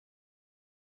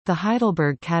The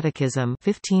Heidelberg Catechism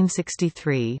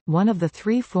 1563, one of the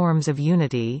three forms of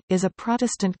unity, is a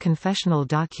Protestant confessional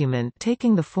document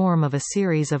taking the form of a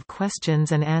series of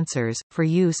questions and answers, for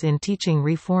use in teaching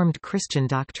Reformed Christian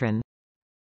doctrine.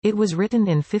 It was written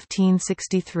in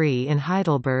 1563 in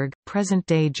Heidelberg,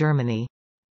 present-day Germany.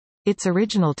 Its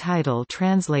original title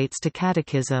translates to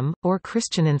Catechism, or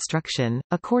Christian Instruction,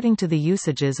 according to the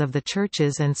usages of the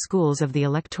churches and schools of the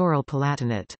Electoral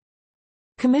Palatinate.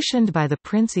 Commissioned by the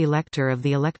Prince-Elector of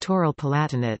the Electoral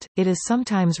Palatinate, it is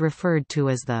sometimes referred to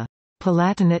as the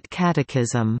Palatinate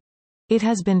Catechism. It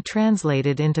has been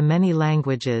translated into many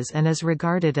languages and is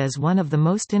regarded as one of the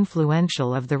most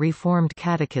influential of the Reformed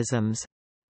catechisms.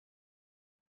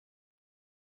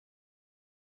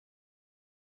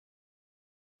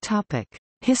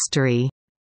 History.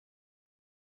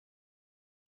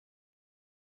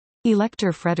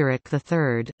 Elector Frederick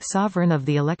III, sovereign of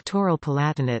the Electoral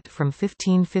Palatinate from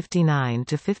 1559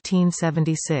 to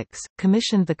 1576,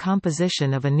 commissioned the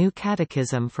composition of a new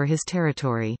catechism for his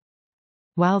territory.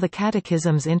 While the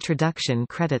catechism's introduction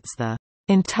credits the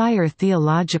entire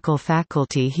theological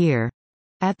faculty here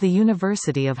at the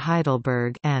University of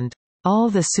Heidelberg and all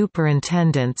the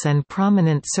superintendents and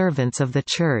prominent servants of the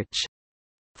Church,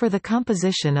 for the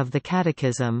composition of the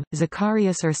Catechism,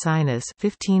 Zacharias Ursinus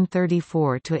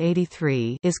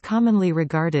 (1534–83) is commonly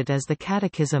regarded as the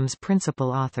Catechism's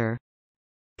principal author.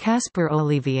 Caspar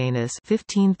Olevianus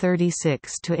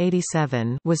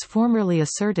 (1536–87) was formerly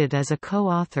asserted as a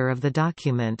co-author of the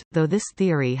document, though this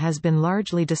theory has been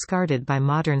largely discarded by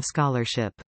modern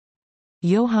scholarship.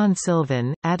 Johann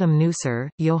Sylvan, Adam Neusser,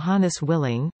 Johannes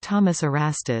Willing, Thomas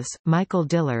Erastus, Michael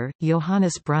Diller,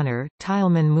 Johannes Brunner,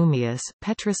 Tileman Mummius,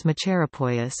 Petrus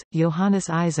Macheropoius, Johannes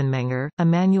Eisenmenger,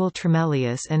 Emmanuel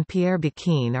Tremellius and Pierre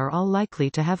Bacquin are all likely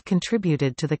to have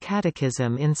contributed to the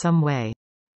Catechism in some way.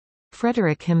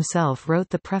 Frederick himself wrote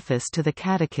the preface to the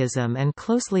Catechism and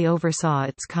closely oversaw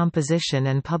its composition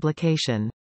and publication.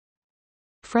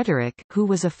 Frederick, who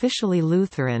was officially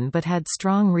Lutheran but had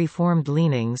strong Reformed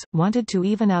leanings, wanted to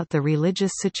even out the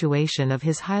religious situation of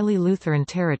his highly Lutheran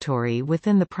territory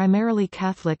within the primarily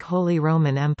Catholic Holy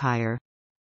Roman Empire.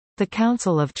 The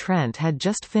Council of Trent had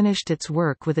just finished its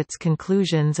work with its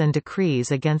conclusions and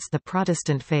decrees against the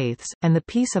Protestant faiths, and the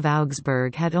Peace of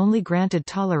Augsburg had only granted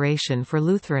toleration for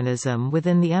Lutheranism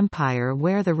within the empire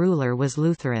where the ruler was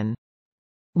Lutheran.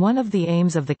 One of the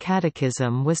aims of the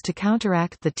Catechism was to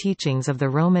counteract the teachings of the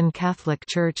Roman Catholic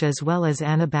Church as well as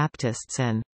Anabaptists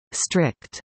and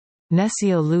strict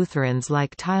Gnesio-Lutherans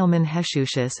like Tileman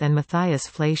Heshusius and Matthias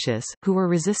Flacius, who were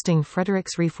resisting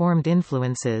Frederick's Reformed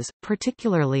influences,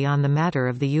 particularly on the matter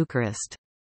of the Eucharist.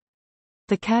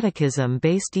 The Catechism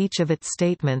based each of its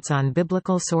statements on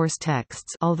biblical source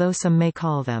texts, although some may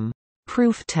call them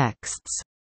proof texts,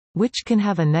 which can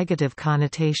have a negative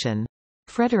connotation.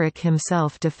 Frederick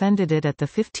himself defended it at the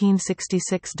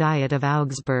 1566 Diet of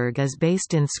Augsburg as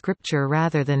based in Scripture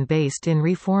rather than based in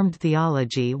Reformed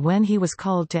theology when he was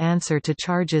called to answer to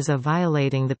charges of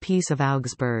violating the Peace of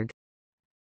Augsburg.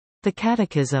 The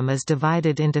Catechism is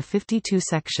divided into 52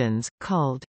 sections,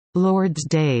 called Lord's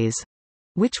Days,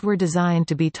 which were designed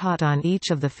to be taught on each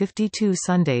of the 52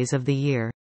 Sundays of the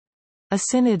year. A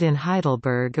synod in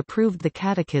Heidelberg approved the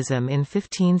Catechism in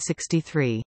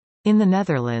 1563. In the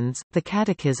Netherlands, the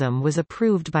Catechism was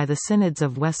approved by the Synods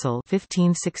of Wesel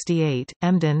 1568,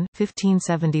 Emden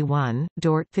 1571,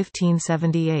 Dort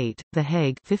 1578, The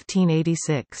Hague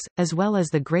 1586, as well as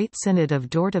the Great Synod of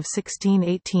Dort of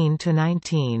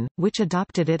 1618–19, which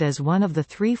adopted it as one of the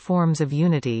three forms of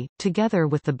unity. Together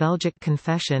with the Belgic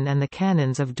Confession and the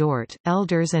Canons of Dort,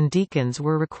 elders and deacons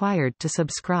were required to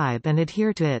subscribe and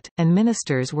adhere to it, and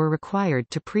ministers were required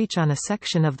to preach on a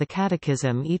section of the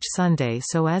Catechism each Sunday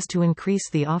so as to increase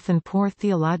the often poor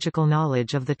theological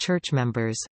knowledge of the church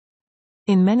members.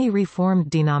 In many Reformed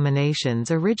denominations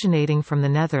originating from the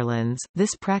Netherlands,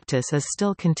 this practice is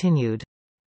still continued.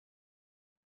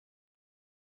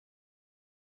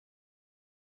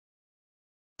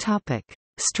 Topic: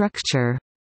 Structure.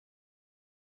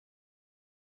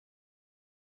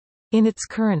 In its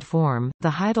current form,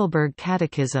 the Heidelberg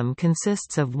Catechism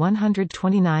consists of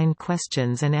 129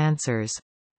 questions and answers.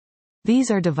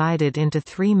 These are divided into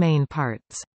three main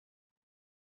parts.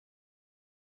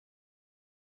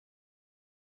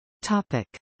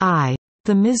 I.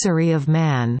 The misery of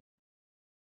man.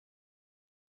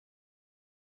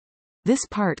 This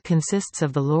part consists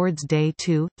of the Lord's Day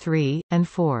 2, 3, and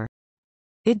 4.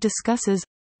 It discusses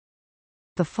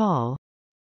the fall,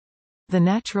 the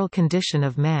natural condition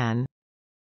of man,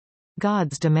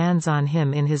 God's demands on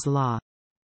him in his law.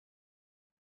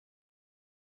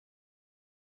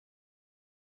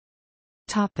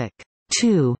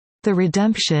 2. The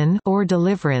redemption or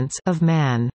deliverance of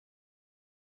man.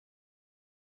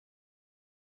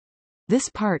 This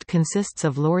part consists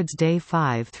of Lord's Day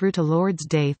 5 through to Lord's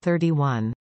Day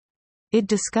 31. It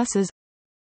discusses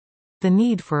the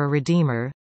need for a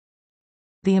Redeemer,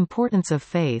 the importance of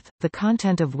faith, the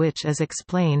content of which is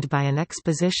explained by an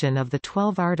exposition of the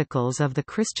 12 articles of the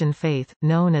Christian faith,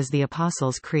 known as the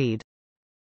Apostles' Creed.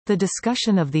 The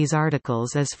discussion of these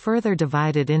articles is further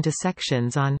divided into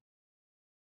sections on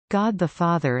God the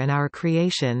Father and our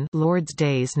creation, Lord's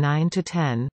Days 9 to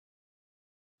 10.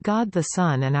 God the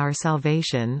Son and our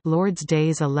salvation, Lord's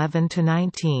Days 11 to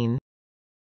 19.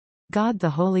 God the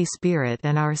Holy Spirit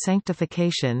and our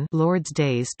sanctification, Lord's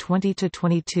Days 20 to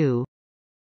 22.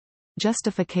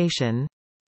 Justification,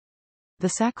 the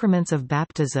sacraments of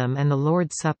baptism and the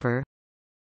Lord's Supper,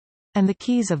 and the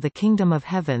keys of the kingdom of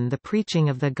heaven, the preaching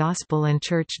of the gospel and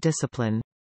church discipline.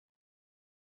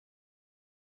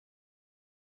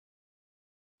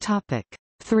 Topic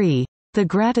 3. The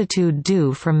gratitude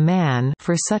due from man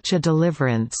for such a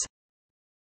deliverance.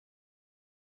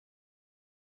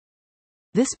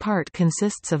 This part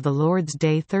consists of the Lord's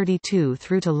Day 32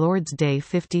 through to Lord's Day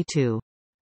 52.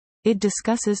 It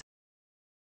discusses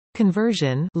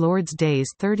conversion, Lord's Days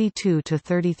 32 to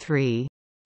 33.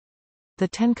 The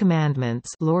Ten Commandments,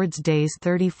 Lord's Days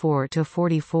 34 to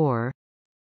 44.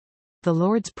 The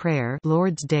Lord's Prayer,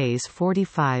 Lord's Days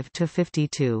 45 to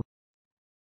 52.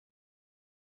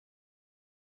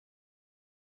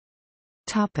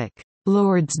 Topic: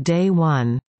 Lord's Day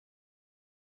 1.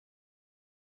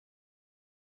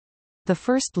 The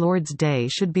first Lord's Day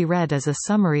should be read as a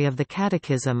summary of the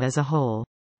Catechism as a whole.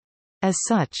 As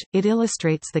such, it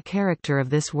illustrates the character of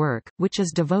this work, which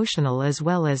is devotional as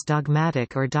well as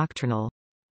dogmatic or doctrinal.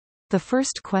 The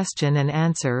first question and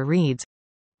answer reads,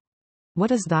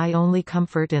 What is thy only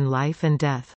comfort in life and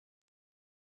death?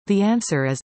 The answer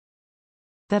is,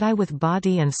 that I with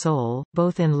body and soul,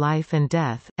 both in life and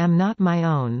death, am not my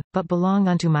own, but belong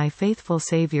unto my faithful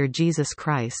Saviour Jesus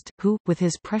Christ, who, with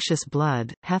his precious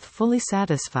blood, hath fully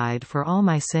satisfied for all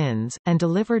my sins, and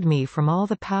delivered me from all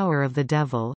the power of the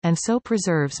devil, and so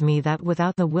preserves me that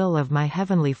without the will of my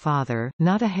heavenly Father,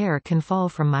 not a hair can fall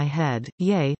from my head,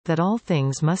 yea, that all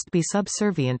things must be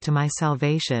subservient to my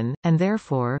salvation, and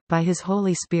therefore, by his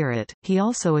Holy Spirit, he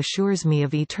also assures me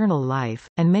of eternal life,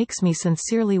 and makes me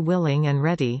sincerely willing and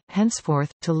ready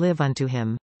henceforth, to live unto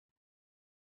him.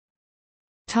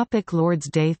 Lord's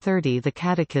Day 30. The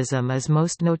Catechism is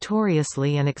most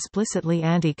notoriously and explicitly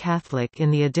anti-Catholic in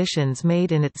the additions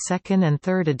made in its second and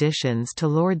third editions to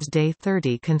Lord's Day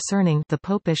 30 concerning the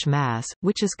Popish Mass,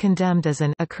 which is condemned as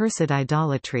an accursed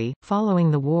idolatry.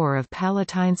 Following the War of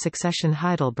Palatine Succession,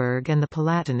 Heidelberg and the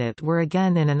Palatinate were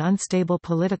again in an unstable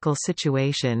political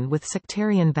situation with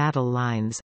sectarian battle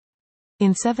lines.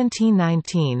 In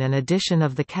 1719 an edition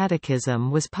of the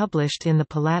Catechism was published in the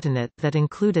Palatinate that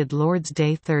included Lord's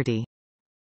Day 30.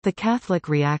 The Catholic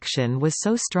reaction was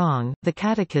so strong, the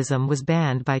Catechism was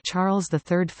banned by Charles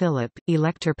III Philip,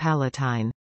 Elector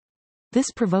Palatine. This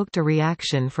provoked a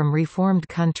reaction from Reformed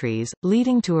countries,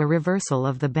 leading to a reversal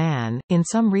of the ban. In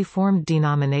some Reformed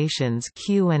denominations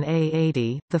Q and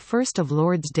A80, the first of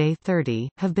Lord's Day 30,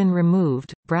 have been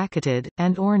removed, bracketed,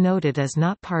 and/or noted as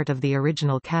not part of the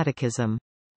original catechism.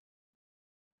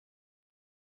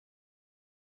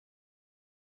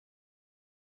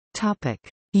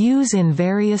 Topic: Use in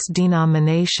various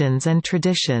denominations and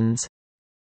traditions.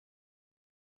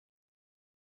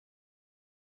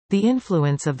 The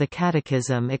influence of the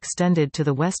Catechism extended to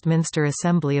the Westminster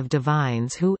Assembly of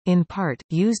Divines who, in part,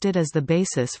 used it as the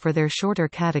basis for their shorter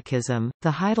catechism.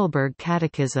 The Heidelberg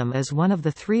Catechism is one of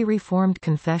the three Reformed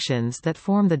confessions that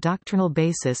form the doctrinal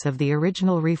basis of the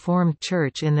original Reformed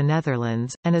Church in the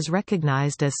Netherlands, and is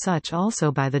recognized as such also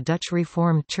by the Dutch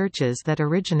Reformed churches that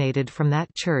originated from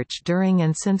that church during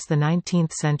and since the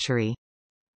 19th century.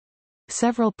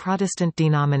 Several Protestant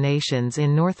denominations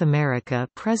in North America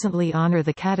presently honor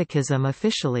the Catechism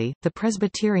officially: the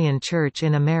Presbyterian Church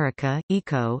in America,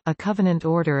 ECO, a covenant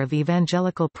order of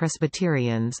evangelical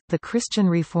Presbyterians; the Christian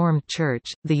Reformed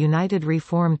Church; the United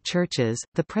Reformed Churches;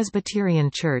 the Presbyterian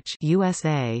Church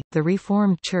USA; the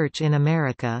Reformed Church in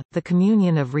America; the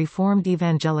Communion of Reformed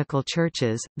Evangelical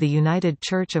Churches; the United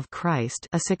Church of Christ,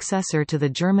 a successor to the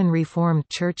German Reformed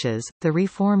Churches; the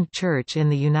Reformed Church in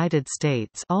the United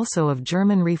States, also of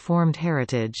German Reformed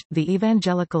heritage; the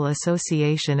Evangelical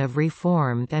Association of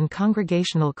Reformed and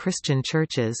Congregational Christian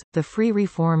Churches; the Free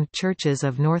Reformed Churches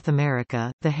of North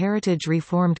America; the Heritage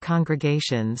Reformed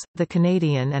Congregations; the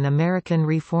Canadian and American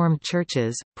Reformed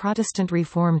Churches; Protestant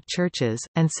Reformed Churches,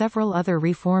 and several other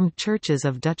Reformed churches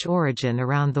of Dutch origin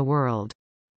around the world.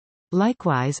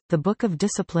 Likewise, the Book of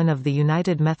Discipline of the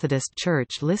United Methodist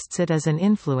Church lists it as an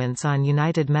influence on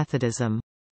United Methodism.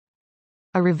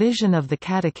 A revision of the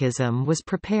Catechism was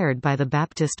prepared by the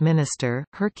Baptist minister,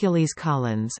 Hercules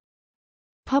Collins.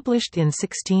 Published in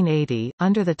 1680,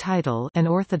 under the title An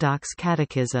Orthodox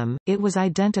Catechism, it was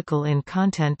identical in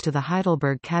content to the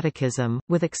Heidelberg Catechism,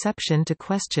 with exception to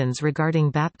questions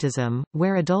regarding baptism,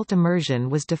 where adult immersion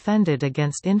was defended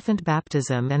against infant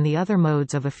baptism and the other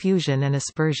modes of effusion and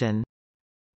aspersion.